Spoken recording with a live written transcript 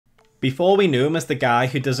Before we knew him as the guy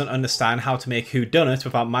who doesn't understand how to make whodunit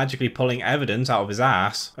without magically pulling evidence out of his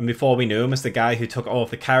ass, and before we knew him as the guy who took all of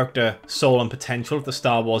the character, soul and potential of the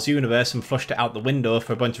Star Wars universe and flushed it out the window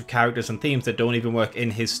for a bunch of characters and themes that don't even work in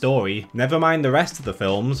his story, never mind the rest of the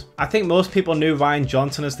films, I think most people knew Rian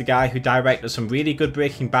Johnson as the guy who directed some really good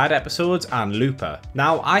Breaking Bad episodes and Looper.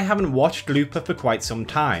 Now, I haven't watched Looper for quite some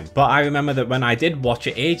time, but I remember that when I did watch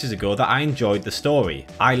it ages ago that I enjoyed the story.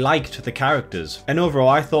 I liked the characters, and overall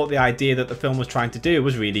I thought the idea that the film was trying to do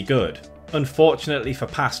was really good. Unfortunately for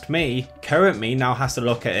past me, current me now has to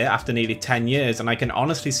look at it after nearly 10 years and I can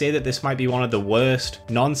honestly say that this might be one of the worst,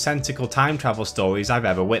 nonsensical time travel stories I've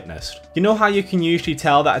ever witnessed. You know how you can usually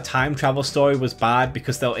tell that a time travel story was bad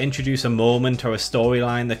because they'll introduce a moment or a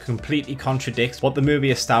storyline that completely contradicts what the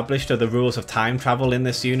movie established are the rules of time travel in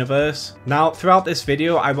this universe? Now, throughout this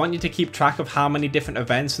video, I want you to keep track of how many different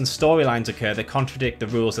events and storylines occur that contradict the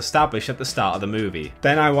rules established at the start of the movie.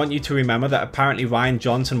 Then I want you to remember that apparently Rian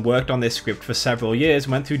Johnson worked on this script for several years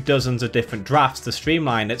and went through dozens of different drafts to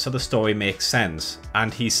streamline it so the story makes sense,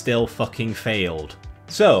 and he still fucking failed.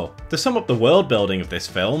 So, to sum up the world building of this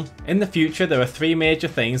film, in the future there are three major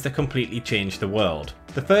things that completely change the world.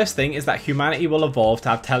 The first thing is that humanity will evolve to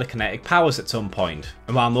have telekinetic powers at some point,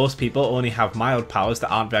 and while most people only have mild powers that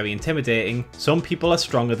aren't very intimidating, some people are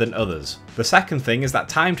stronger than others. The second thing is that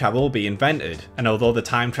time travel will be invented, and although the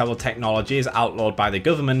time travel technology is outlawed by the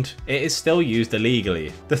government, it is still used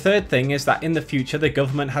illegally. The third thing is that in the future the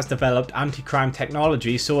government has developed anti-crime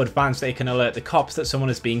technology so advanced that it can alert the cops that someone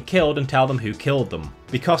is being killed and tell them who killed them.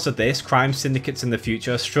 Because of this, crime syndicates in the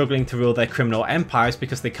future are struggling to rule their criminal empires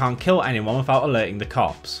because they can't kill anyone without alerting the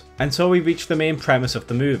cops. And so we reach the main premise of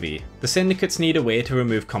the movie. The syndicates need a way to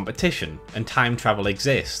remove competition, and time travel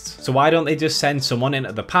exists. So why don't they just send someone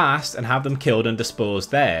into the past and have them killed and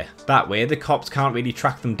disposed there? That way the cops can't really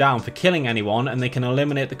track them down for killing anyone and they can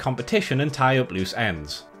eliminate the competition and tie up loose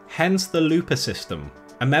ends. Hence the Looper system.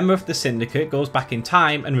 A member of the syndicate goes back in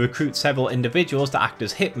time and recruits several individuals to act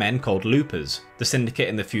as hitmen called loopers. The syndicate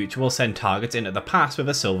in the future will send targets into the past with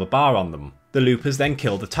a silver bar on them. The loopers then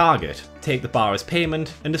kill the target, take the bar as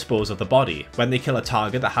payment, and dispose of the body. When they kill a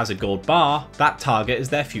target that has a gold bar, that target is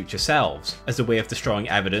their future selves, as a way of destroying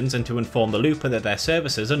evidence and to inform the looper that their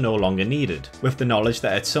services are no longer needed, with the knowledge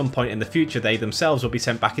that at some point in the future they themselves will be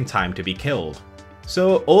sent back in time to be killed.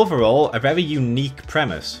 So overall, a very unique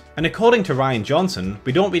premise. And according to Rian Johnson,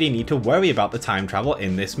 we don't really need to worry about the time travel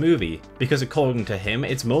in this movie, because according to him,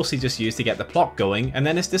 it's mostly just used to get the plot going and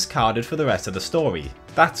then it's discarded for the rest of the story.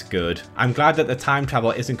 That's good. I'm glad that the time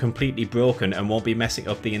travel isn't completely broken and won't be messing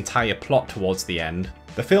up the entire plot towards the end.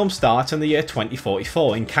 The film starts in the year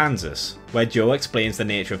 2044 in Kansas, where Joe explains the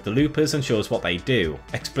nature of the loopers and shows what they do,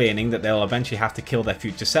 explaining that they'll eventually have to kill their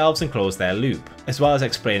future selves and close their loop, as well as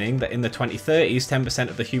explaining that in the 2030s 10%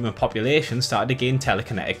 of the human population started to gain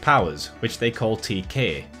telekinetic powers, which they call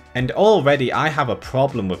TK. And already I have a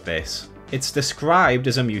problem with this. It's described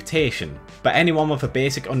as a mutation, but anyone with a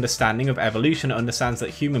basic understanding of evolution understands that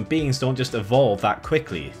human beings don't just evolve that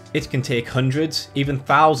quickly. It can take hundreds, even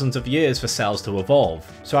thousands of years for cells to evolve.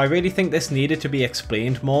 So I really think this needed to be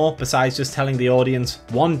explained more, besides just telling the audience,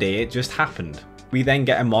 one day it just happened. We then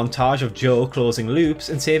get a montage of Joe closing loops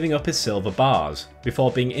and saving up his silver bars,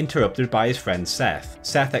 before being interrupted by his friend Seth.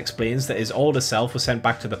 Seth explains that his older self was sent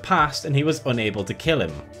back to the past and he was unable to kill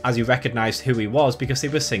him, as he recognised who he was because he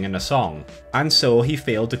was singing a song. And so he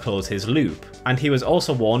failed to close his loop, and he was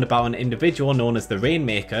also warned about an individual known as the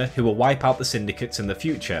Rainmaker who will wipe out the syndicates in the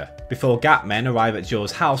future, before Gap Men arrive at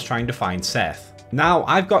Joe's house trying to find Seth. Now,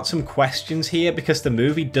 I've got some questions here because the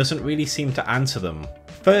movie doesn't really seem to answer them.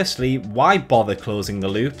 Firstly, why bother closing the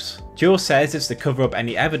loops? Joe says it's to cover up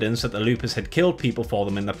any evidence that the loopers had killed people for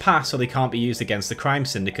them in the past so they can't be used against the crime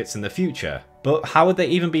syndicates in the future. But how would they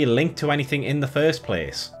even be linked to anything in the first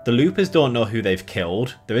place? The loopers don't know who they've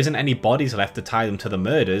killed, there isn't any bodies left to tie them to the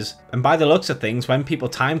murders, and by the looks of things, when people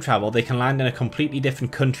time travel they can land in a completely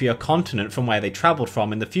different country or continent from where they travelled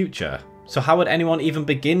from in the future. So how would anyone even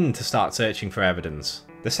begin to start searching for evidence?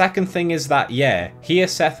 The second thing is that, yeah, here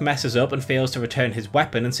Seth messes up and fails to return his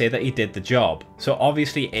weapon and say that he did the job. So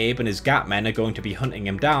obviously Abe and his Gap Men are going to be hunting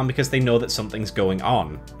him down because they know that something's going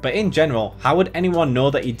on. But in general, how would anyone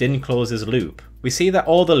know that he didn't close his loop? We see that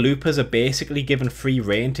all the loopers are basically given free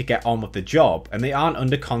rein to get on with the job, and they aren't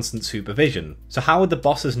under constant supervision. So how would the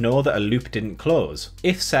bosses know that a loop didn't close?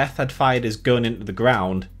 If Seth had fired his gun into the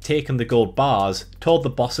ground, taken the gold bars, told the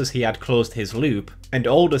bosses he had closed his loop, and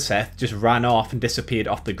older Seth just ran off and disappeared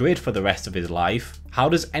off the grid for the rest of his life, how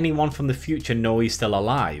does anyone from the future know he's still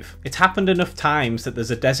alive? It's happened enough times that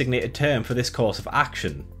there's a designated term for this course of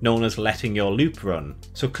action, known as letting your loop run.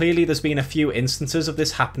 So clearly there's been a few instances of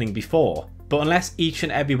this happening before. But unless each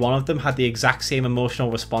and every one of them had the exact same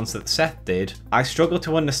emotional response that Seth did, I struggle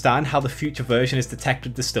to understand how the future version is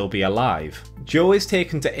detected to still be alive. Joe is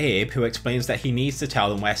taken to Abe, who explains that he needs to tell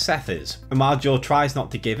them where Seth is, and while Joe tries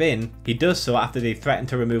not to give in, he does so after they threaten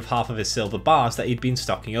to remove half of his silver bars that he'd been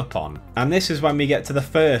stocking up on. And this is when we get to the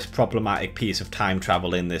first problematic piece of time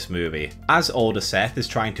travel in this movie. As older Seth is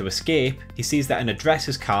trying to escape, he sees that an address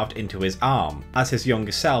is carved into his arm. As his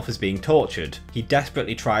younger self is being tortured, he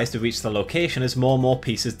desperately tries to reach the location as more and more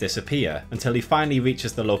pieces disappear, until he finally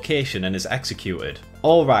reaches the location and is executed.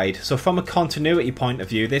 Alright, so from a continuity point of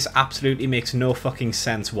view, this absolutely makes no fucking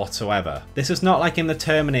sense whatsoever. This is not like in the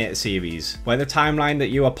Terminator series, where the timeline that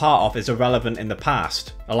you are part of is irrelevant in the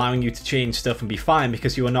past, allowing you to change stuff and be fine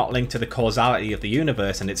because you are not linked to the causality of the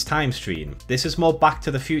universe and its time stream. This is more Back to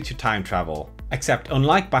the Future time travel. Except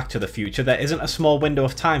unlike Back to the Future, there isn't a small window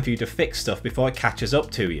of time for you to fix stuff before it catches up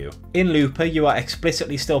to you. In Looper, you are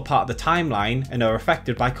explicitly still part of the timeline and are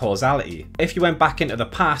affected by causality. If you went back into the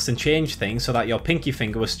past and changed things so that your pinky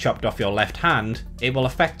finger was chopped off your left hand, it will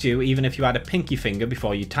affect you even if you had a pinky finger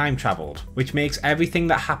before you time travelled, which makes everything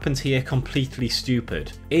that happens here completely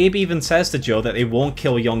stupid. Abe even says to Joe that they won't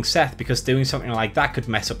kill young Seth because doing something like that could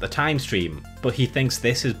mess up the time stream, but he thinks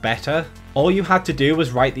this is better? All you had to do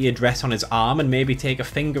was write the address on his arm and maybe take a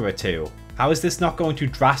finger or two. How is this not going to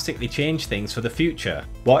drastically change things for the future?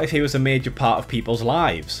 What if he was a major part of people's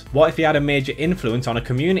lives? What if he had a major influence on a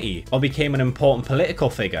community, or became an important political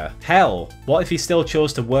figure? Hell, what if he still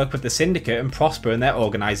chose to work with the Syndicate and prosper in their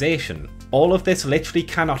organisation? All of this literally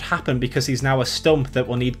cannot happen because he's now a stump that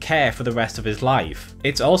will need care for the rest of his life.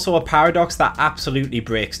 It's also a paradox that absolutely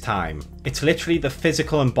breaks time. It's literally the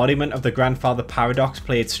physical embodiment of the grandfather paradox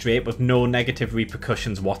played straight with no negative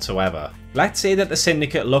repercussions whatsoever. Let's say that the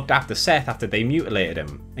Syndicate looked after Seth after they mutilated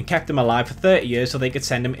him, and kept him alive for 30 years so they could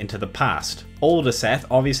send him into the past. Older Seth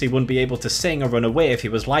obviously wouldn't be able to sing or run away if he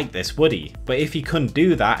was like this, would he? But if he couldn't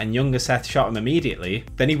do that and younger Seth shot him immediately,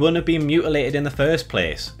 then he wouldn't have been mutilated in the first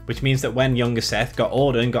place, which means that when younger Seth got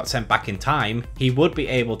older and got sent back in time, he would be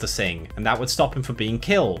able to sing, and that would stop him from being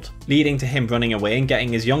killed, leading to him running away and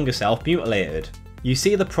getting his younger self mutilated. You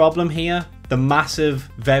see the problem here? The massive,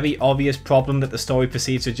 very obvious problem that the story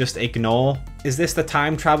proceeds to just ignore? Is this the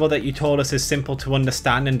time travel that you told us is simple to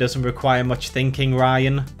understand and doesn't require much thinking,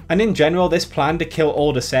 Ryan? And in general, this plan to kill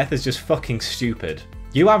older Seth is just fucking stupid.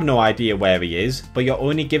 You have no idea where he is, but you're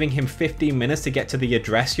only giving him 15 minutes to get to the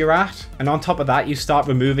address you're at, and on top of that you start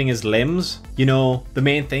removing his limbs. You know, the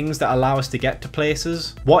main things that allow us to get to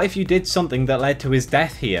places. What if you did something that led to his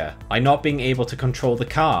death here, like not being able to control the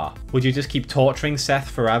car? Would you just keep torturing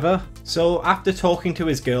Seth forever? So after talking to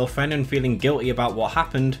his girlfriend and feeling guilty about what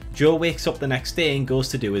happened, Joe wakes up the next day and goes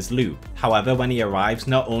to do his loop. However, when he arrives,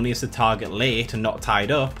 not only is the target late and not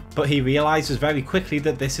tied up, but he realises very quickly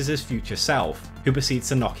that this is his future self, who proceeds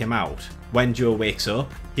to knock him out. When Joe wakes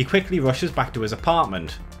up, he quickly rushes back to his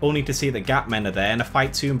apartment, only to see the Gap Men are there and a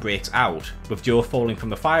fight soon breaks out, with Joe falling from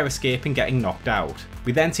the fire escape and getting knocked out.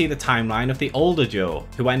 We then see the timeline of the older Joe,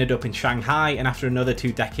 who ended up in Shanghai and after another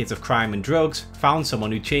 2 decades of crime and drugs, found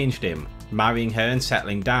someone who changed him, marrying her and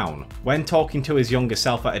settling down. When talking to his younger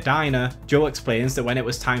self at a diner, Joe explains that when it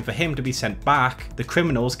was time for him to be sent back, the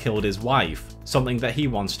criminals killed his wife, something that he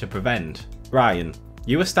wants to prevent. Ryan,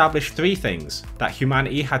 you established 3 things: that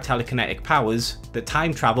humanity had telekinetic powers, that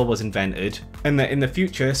time travel was invented, and that in the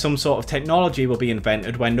future some sort of technology will be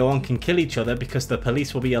invented where no one can kill each other because the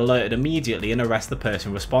police will be alerted immediately and arrest the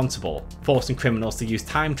person responsible, forcing criminals to use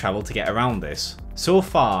time travel to get around this. So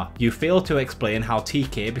far, you fail to explain how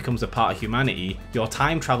TK becomes a part of humanity, your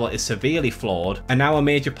time travel is severely flawed, and now a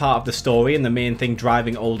major part of the story and the main thing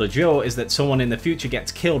driving older Joe is that someone in the future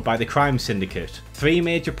gets killed by the crime syndicate. 3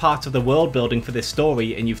 major parts of the world building for this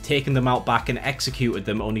story and you've taken them out back and executed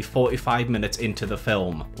them only 45 minutes into the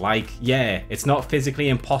film. Like, yeah, it's not physically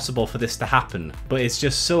impossible for this to happen, but it's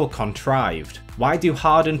just so contrived. Why do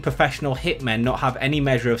hardened professional hitmen not have any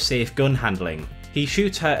measure of safe gun handling? He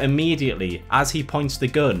shoots her immediately as he points the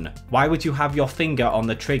gun. Why would you have your finger on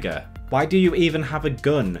the trigger? Why do you even have a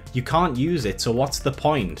gun? You can't use it, so what's the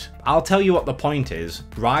point? I'll tell you what the point is.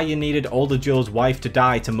 Ryan needed older Joe's wife to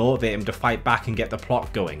die to motivate him to fight back and get the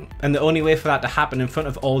plot going. And the only way for that to happen in front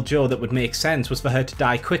of old Joe that would make sense was for her to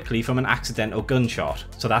die quickly from an accidental gunshot.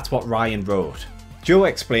 So that's what Ryan wrote. Joe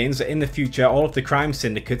explains that in the future all of the crime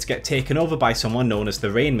syndicates get taken over by someone known as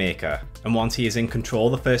the Rainmaker, and once he is in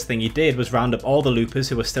control the first thing he did was round up all the loopers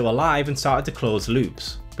who were still alive and started to close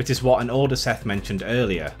loops, which is what an older Seth mentioned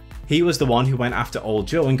earlier. He was the one who went after old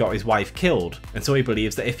Joe and got his wife killed, and so he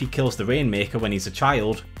believes that if he kills the Rainmaker when he's a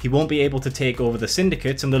child, he won't be able to take over the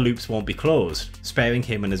syndicates and the loops won't be closed, sparing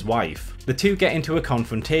him and his wife. The two get into a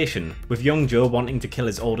confrontation, with young Joe wanting to kill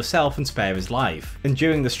his older self and spare his life, and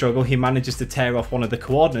during the struggle he manages to tear off one of the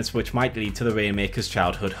coordinates which might lead to the Rainmaker's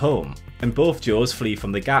childhood home, and both Joes flee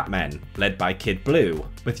from the Gap Men, led by Kid Blue,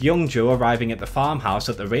 with young Joe arriving at the farmhouse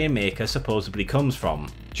that the Rainmaker supposedly comes from.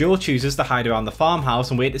 Joe chooses to hide around the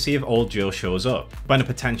farmhouse and wait to see if old Joe shows up. When a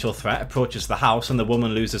potential threat approaches the house and the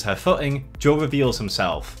woman loses her footing, Joe reveals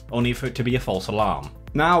himself, only for it to be a false alarm.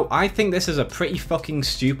 Now, I think this is a pretty fucking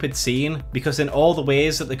stupid scene, because in all the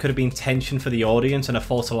ways that there could have been tension for the audience and a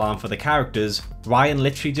false alarm for the characters, Ryan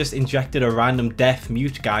literally just injected a random deaf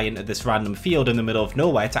mute guy into this random field in the middle of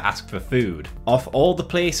nowhere to ask for food. Of all the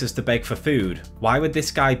places to beg for food, why would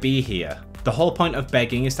this guy be here? The whole point of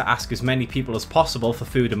begging is to ask as many people as possible for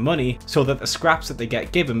food and money so that the scraps that they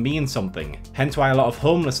get given mean something. Hence why a lot of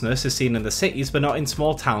homelessness is seen in the cities but not in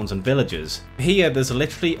small towns and villages. Here there's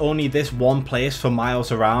literally only this one place for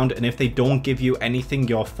miles around, and if they don't give you anything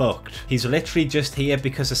you're fucked. He's literally just here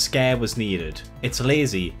because a scare was needed. It's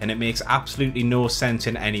lazy and it makes absolutely no sense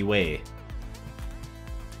in any way.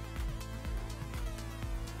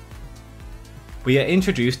 We are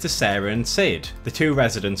introduced to Sarah and Sid, the two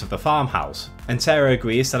residents of the farmhouse, and Sarah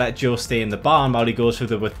agrees to let Joe stay in the barn while he goes through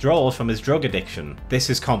the withdrawals from his drug addiction. This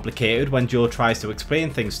is complicated when Joe tries to explain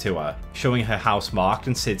things to her, showing her house marked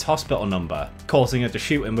and Sid's hospital number, causing her to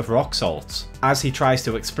shoot him with rock salts. As he tries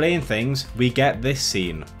to explain things, we get this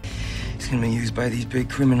scene. It's gonna be used by these big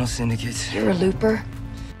criminal syndicates. You're a looper?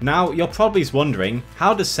 Now, you're probably wondering,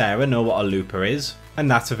 how does Sarah know what a looper is? And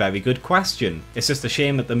that's a very good question. It's just a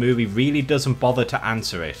shame that the movie really doesn't bother to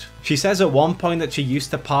answer it. She says at one point that she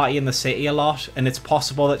used to party in the city a lot, and it's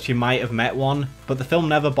possible that she might have met one, but the film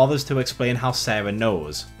never bothers to explain how Sarah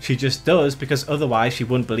knows. She just does because otherwise she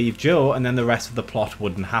wouldn't believe Joe and then the rest of the plot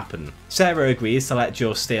wouldn't happen. Sarah agrees to let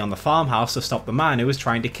Joe stay on the farmhouse to stop the man who is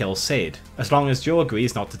trying to kill Sid, as long as Joe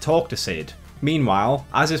agrees not to talk to Sid. Meanwhile,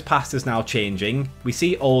 as his past is now changing, we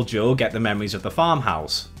see old Joe get the memories of the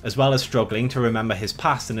farmhouse, as well as struggling to remember his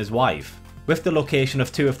past and his wife. With the location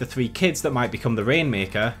of 2 of the 3 kids that might become the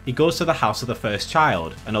Rainmaker, he goes to the house of the first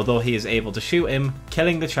child, and although he is able to shoot him,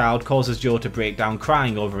 killing the child causes Joe to break down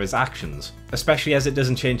crying over his actions, especially as it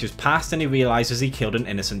doesn't change his past and he realises he killed an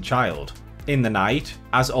innocent child. In the night,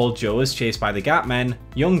 as old Joe is chased by the Gap Men,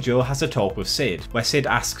 young Joe has a talk with Sid, where Sid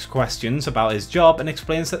asks questions about his job and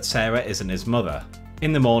explains that Sarah isn't his mother.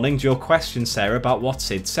 In the morning, Joe questions Sarah about what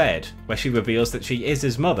Sid said, where she reveals that she is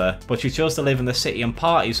his mother, but she chose to live in the city and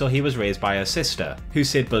party so he was raised by her sister, who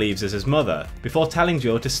Sid believes is his mother, before telling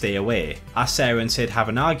Joe to stay away. As Sarah and Sid have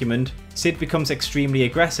an argument, Sid becomes extremely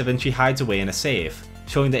aggressive and she hides away in a safe,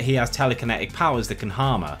 showing that he has telekinetic powers that can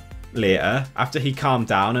harm her. Later, after he calmed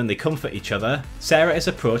down and they comfort each other, Sarah is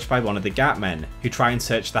approached by one of the Gap Men, who try and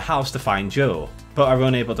search the house to find Joe, but are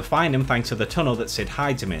unable to find him thanks to the tunnel that Sid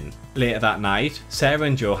hides him in. Later that night, Sarah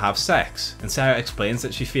and Joe have sex, and Sarah explains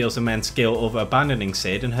that she feels immense guilt over abandoning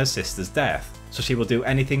Sid and her sister's death, so she will do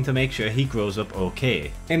anything to make sure he grows up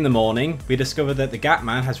okay. In the morning, we discover that the Gap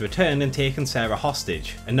Man has returned and taken Sarah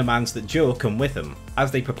hostage, and demands that Joe come with him.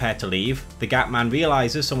 As they prepare to leave, the Gap Man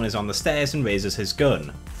realises someone is on the stairs and raises his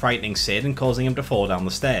gun, frightening Sid and causing him to fall down the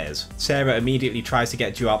stairs. Sarah immediately tries to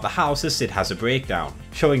get Joe out the house as Sid has a breakdown,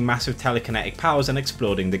 showing massive telekinetic powers and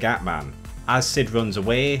exploding the Gap Man. As Sid runs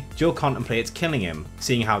away, Joe contemplates killing him,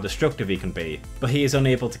 seeing how destructive he can be, but he is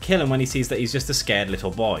unable to kill him when he sees that he's just a scared little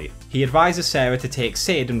boy. He advises Sarah to take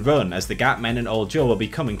Sid and run as the Gap Men and old Joe will be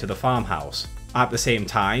coming to the farmhouse. At the same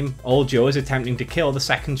time, old Joe is attempting to kill the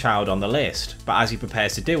second child on the list, but as he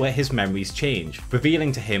prepares to do it, his memories change,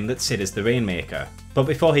 revealing to him that Sid is the Rainmaker. But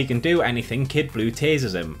before he can do anything, Kid Blue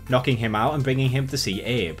tases him, knocking him out and bringing him to see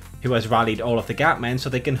Abe, who has rallied all of the Gap Men so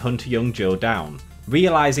they can hunt young Joe down.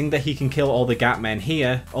 Realising that he can kill all the Gap Men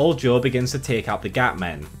here, old Joe begins to take out the Gap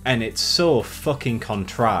Men, and it's so fucking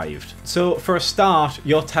contrived. So for a start,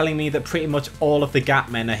 you're telling me that pretty much all of the Gap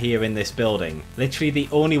Men are here in this building. Literally the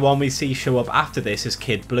only one we see show up after this is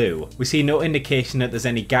Kid Blue. We see no indication that there's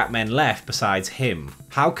any Gap Men left besides him.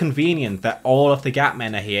 How convenient that all of the Gap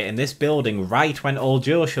Men are here in this building right when old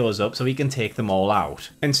Joe shows up so he can take them all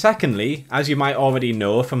out. And secondly, as you might already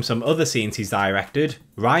know from some other scenes he's directed,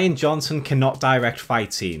 Rian Johnson cannot direct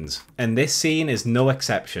fight scenes, and this scene is no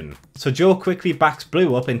exception. So Joe quickly backs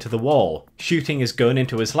Blue up into the wall, shooting his gun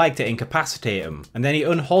into his leg to incapacitate him, and then he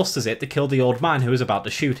unholsters it to kill the old man who is about to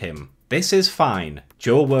shoot him. This is fine.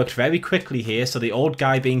 Joe worked very quickly here, so the old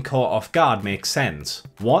guy being caught off guard makes sense.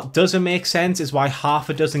 What doesn't make sense is why half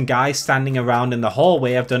a dozen guys standing around in the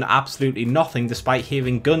hallway have done absolutely nothing despite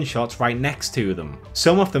hearing gunshots right next to them.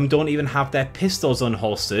 Some of them don't even have their pistols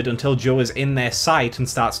unholstered until Joe is in their sight and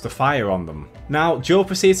starts to fire on them. Now, Joe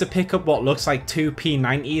proceeds to pick up what looks like 2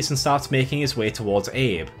 P90s and starts making his way towards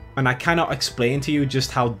Abe. And I cannot explain to you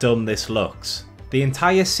just how dumb this looks. The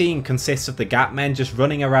entire scene consists of the Gap men just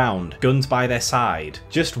running around, guns by their side,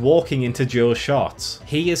 just walking into Joe's shots.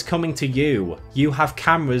 He is coming to you. You have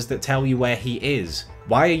cameras that tell you where he is.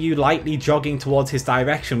 Why are you lightly jogging towards his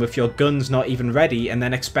direction with your guns not even ready and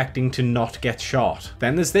then expecting to not get shot?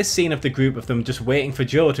 Then there's this scene of the group of them just waiting for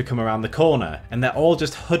Joe to come around the corner, and they're all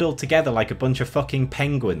just huddled together like a bunch of fucking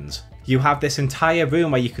penguins. You have this entire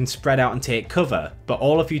room where you can spread out and take cover, but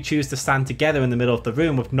all of you choose to stand together in the middle of the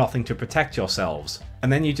room with nothing to protect yourselves.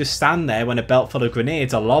 And then you just stand there when a belt full of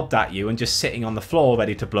grenades are lobbed at you and just sitting on the floor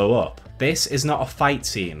ready to blow up. This is not a fight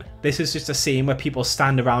scene. This is just a scene where people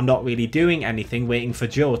stand around not really doing anything waiting for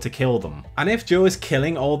Joe to kill them. And if Joe is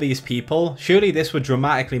killing all these people, surely this would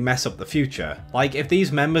dramatically mess up the future. Like, if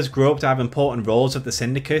these members grow up to have important roles of the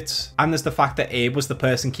syndicates, and there's the fact that Abe was the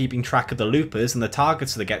person keeping track of the loopers and the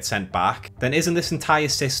targets that get sent back, then isn't this entire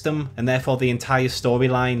system, and therefore the entire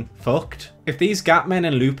storyline, fucked? If these Gap men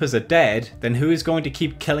and loopers are dead, then who is going to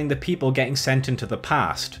keep killing the people getting sent into the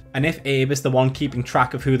past? And if Abe is the one keeping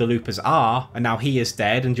track of who the loopers are, and now he is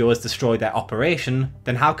dead and Joe has destroyed their operation,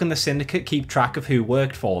 then how can the syndicate keep track of who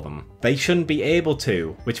worked for them? They shouldn't be able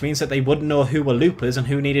to, which means that they wouldn't know who were loopers and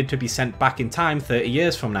who needed to be sent back in time 30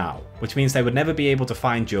 years from now, which means they would never be able to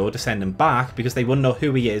find Joe to send him back because they wouldn't know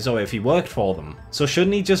who he is or if he worked for them. So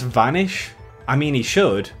shouldn't he just vanish? I mean, he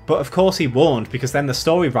should, but of course he won't, because then the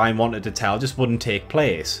story Ryan wanted to tell just wouldn't take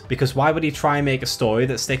place. Because why would he try and make a story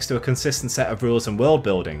that sticks to a consistent set of rules and world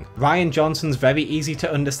building? Rian Johnson's very easy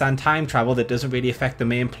to understand time travel that doesn't really affect the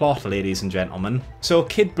main plot, ladies and gentlemen. So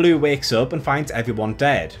Kid Blue wakes up and finds everyone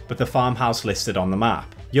dead, with the farmhouse listed on the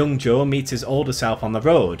map. Young Joe meets his older self on the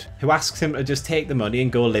road, who asks him to just take the money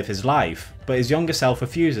and go live his life, but his younger self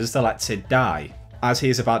refuses to let Sid die. As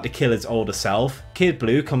he is about to kill his older self, Kid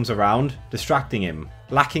Blue comes around, distracting him.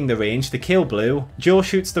 Lacking the range to kill Blue, Joe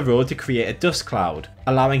shoots the road to create a dust cloud,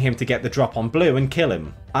 allowing him to get the drop on Blue and kill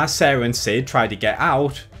him. As Sarah and Sid try to get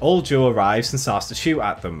out, old Joe arrives and starts to shoot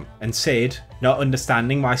at them, and Sid, not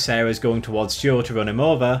understanding why Sarah is going towards Joe to run him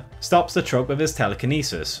over, stops the truck with his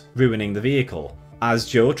telekinesis, ruining the vehicle. As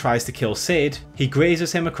Joe tries to kill Sid, he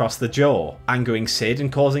grazes him across the jaw, angering Sid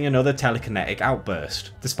and causing another telekinetic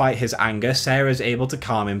outburst. Despite his anger, Sarah is able to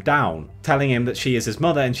calm him down, telling him that she is his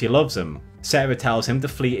mother and she loves him. Sarah tells him to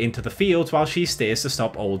flee into the fields while she stays to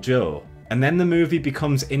stop old Joe. And then the movie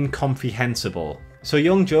becomes incomprehensible. So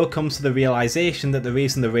young Joe comes to the realization that the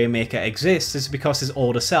reason the Rainmaker exists is because his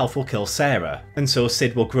older self will kill Sarah, and so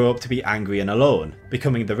Sid will grow up to be angry and alone,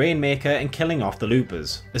 becoming the Rainmaker and killing off the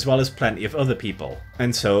loopers, as well as plenty of other people.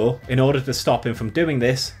 And so, in order to stop him from doing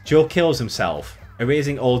this, Joe kills himself,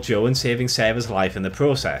 erasing old Joe and saving Sarah's life in the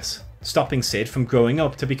process, stopping Sid from growing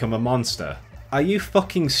up to become a monster. Are you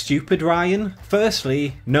fucking stupid, Ryan?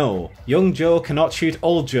 Firstly, no. Young Joe cannot shoot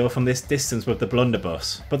old Joe from this distance with the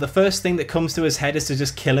blunderbuss, but the first thing that comes to his head is to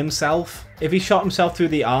just kill himself. If he shot himself through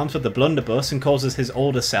the arms with the blunderbuss and causes his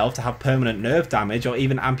older self to have permanent nerve damage or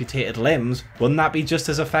even amputated limbs, wouldn't that be just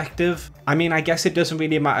as effective? I mean, I guess it doesn't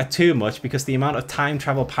really matter too much because the amount of time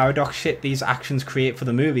travel paradox shit these actions create for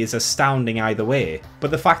the movie is astounding either way. But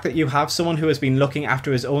the fact that you have someone who has been looking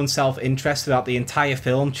after his own self-interest throughout the entire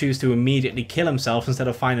film choose to immediately kill himself instead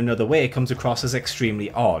of find another way comes across as extremely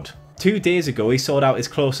odd. 2 days ago he sought out his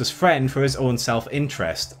closest friend for his own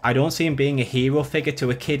self-interest. I don't see him being a hero figure to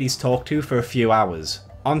a kid he's talked to for a few hours.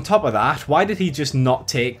 On top of that, why did he just not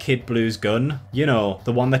take Kid Blue's gun? You know,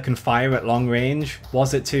 the one that can fire at long range?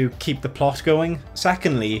 Was it to keep the plot going?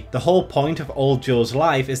 Secondly, the whole point of old Joe's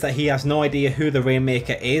life is that he has no idea who the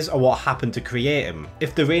Rainmaker is or what happened to create him.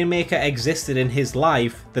 If the Rainmaker existed in his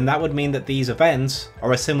life, then that would mean that these events,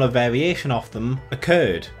 or a similar variation of them,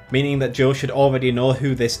 occurred. Meaning that Joe should already know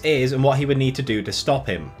who this is and what he would need to do to stop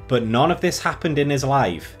him. But none of this happened in his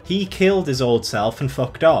life. He killed his old self and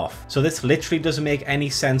fucked off, so this literally doesn't make any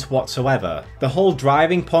sense whatsoever. The whole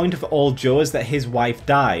driving point of old Joe is that his wife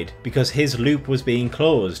died, because his loop was being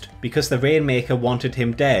closed, because the Rainmaker wanted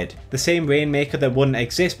him dead. The same Rainmaker that wouldn't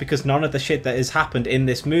exist because none of the shit that has happened in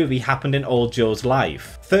this movie happened in old Joe's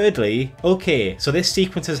life. Thirdly, okay, so this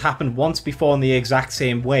sequence has happened once before in the exact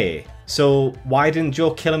same way. So why didn't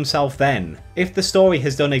Joe kill himself then? If the story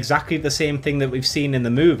has done exactly the same thing that we've seen in the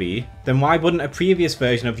movie, then why wouldn't a previous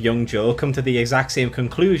version of young Joe come to the exact same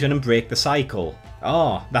conclusion and break the cycle?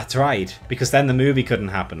 Oh, that's right, because then the movie couldn't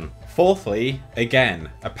happen. Fourthly, again,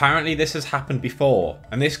 apparently this has happened before,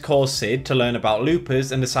 and this caused Sid to learn about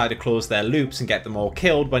loopers and decide to close their loops and get them all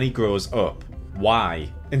killed when he grows up.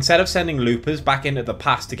 Why? Instead of sending loopers back into the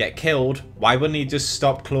past to get killed, why wouldn't he just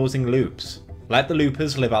stop closing loops? Let the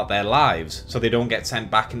loopers live out their lives, so they don't get sent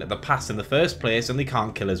back into the past in the first place and they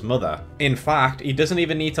can't kill his mother. In fact, he doesn't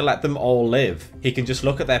even need to let them all live. He can just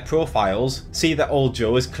look at their profiles, see that old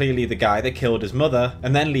Joe is clearly the guy that killed his mother,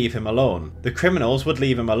 and then leave him alone. The criminals would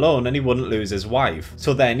leave him alone and he wouldn't lose his wife,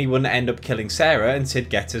 so then he wouldn't end up killing Sarah and Sid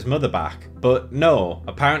gets his mother back. But no,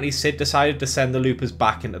 apparently Sid decided to send the loopers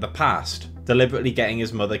back into the past, deliberately getting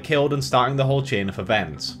his mother killed and starting the whole chain of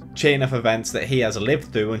events. Chain of events that he has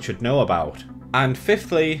lived through and should know about. And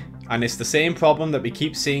fifthly, and it's the same problem that we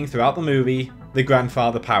keep seeing throughout the movie, the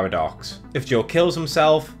grandfather paradox. If Joe kills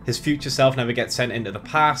himself, his future self never gets sent into the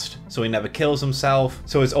past, so he never kills himself,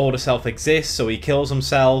 so his older self exists, so he kills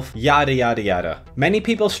himself, yada yada yada. Many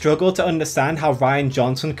people struggle to understand how Rian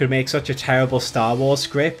Johnson could make such a terrible Star Wars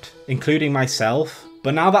script, including myself,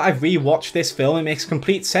 but now that I've rewatched this film it makes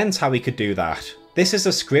complete sense how he could do that. This is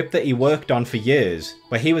a script that he worked on for years,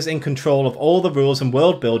 where he was in control of all the rules and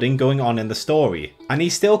world building going on in the story, and he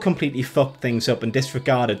still completely fucked things up and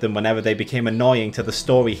disregarded them whenever they became annoying to the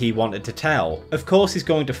story he wanted to tell. Of course he's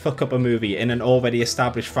going to fuck up a movie in an already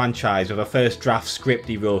established franchise with a first draft script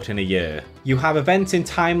he wrote in a year. You have events in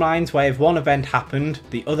timelines where if one event happened,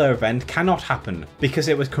 the other event cannot happen, because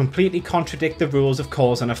it would completely contradict the rules of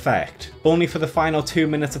cause and effect, only for the final 2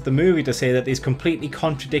 minutes of the movie to say that these completely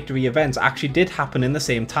contradictory events actually did happen in the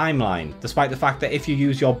same timeline, despite the fact that if you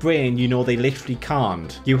use your brain you know they literally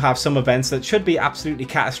can't. You have some events that should be absolutely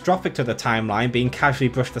catastrophic to the timeline being casually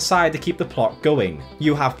brushed aside to keep the plot going.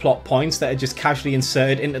 You have plot points that are just casually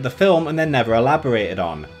inserted into the film and then never elaborated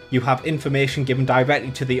on. You have information given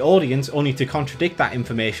directly to the audience only to contradict that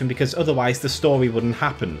information because otherwise the story wouldn't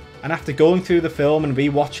happen. And after going through the film and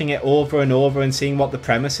rewatching it over and over and seeing what the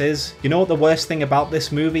premise is, you know what the worst thing about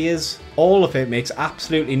this movie is? All of it makes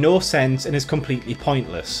absolutely no sense and is completely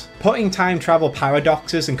pointless. Putting time travel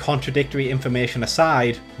paradoxes and contradictory information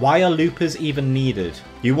aside, why are loopers even needed?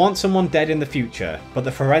 You want someone dead in the future, but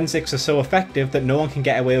the forensics are so effective that no one can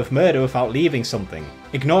get away with murder without leaving something.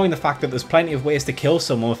 Ignoring the fact that there's plenty of ways to kill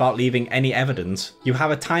someone without leaving any evidence, you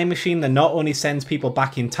have a time machine that not only sends people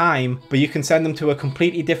back in time, but you can send them to a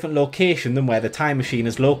completely different location than where the time machine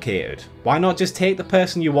is located. Why not just take the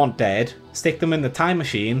person you want dead, stick them in the time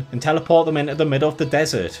machine, and teleport them into the middle of the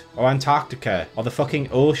desert, or Antarctica, or the fucking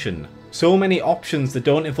ocean? So many options that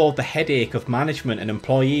don't involve the headache of management and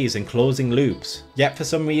employees and closing loops. Yet for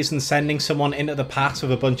some reason sending someone into the past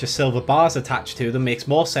with a bunch of silver bars attached to them makes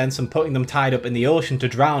more sense than putting them tied up in the ocean to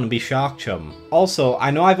drown and be shark chum. Also,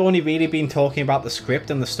 I know I've only really been talking about the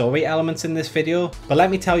script and the story elements in this video, but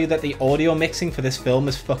let me tell you that the audio mixing for this film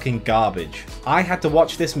is fucking garbage. I had to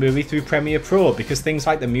watch this movie through Premiere Pro because things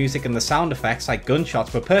like the music and the sound effects like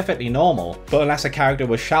gunshots were perfectly normal, but unless a character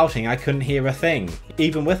was shouting I couldn't hear a thing,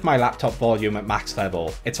 even with my laptop volume at max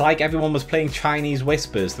level. It's like everyone was playing Chinese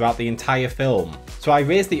whispers throughout the entire film. So I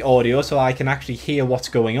raised the audio so I can actually hear what's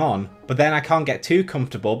going on, but then I can't get too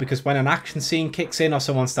comfortable because when an action scene kicks in or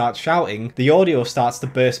someone starts shouting, the audio starts to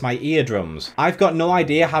burst my eardrums. I've got no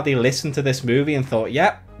idea how they listened to this movie and thought,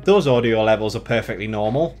 yep, those audio levels are perfectly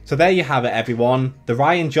normal. So there you have it everyone, the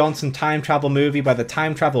Rian Johnson time travel movie where the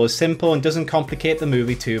time travel is simple and doesn't complicate the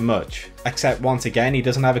movie too much. Except once again he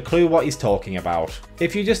doesn't have a clue what he's talking about.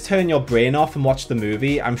 If you just turn your brain off and watch the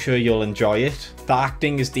movie, I'm sure you'll enjoy it. The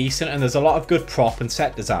acting is decent and there's a lot of good prop and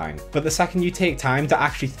set design. But the second you take time to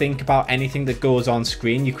actually think about anything that goes on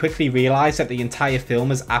screen, you quickly realise that the entire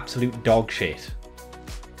film is absolute dog shit.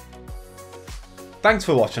 Thanks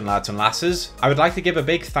for watching lads and lasses. I would like to give a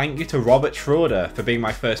big thank you to Robert Schroeder for being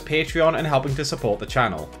my first Patreon and helping to support the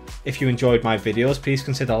channel. If you enjoyed my videos, please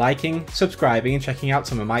consider liking, subscribing and checking out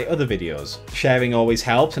some of my other videos. Sharing always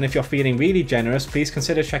helps, and if you're feeling really generous, please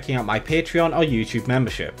consider checking out my Patreon or YouTube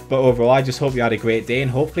membership. But overall I just hope you had a great day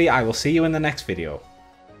and hopefully I will see you in the next video.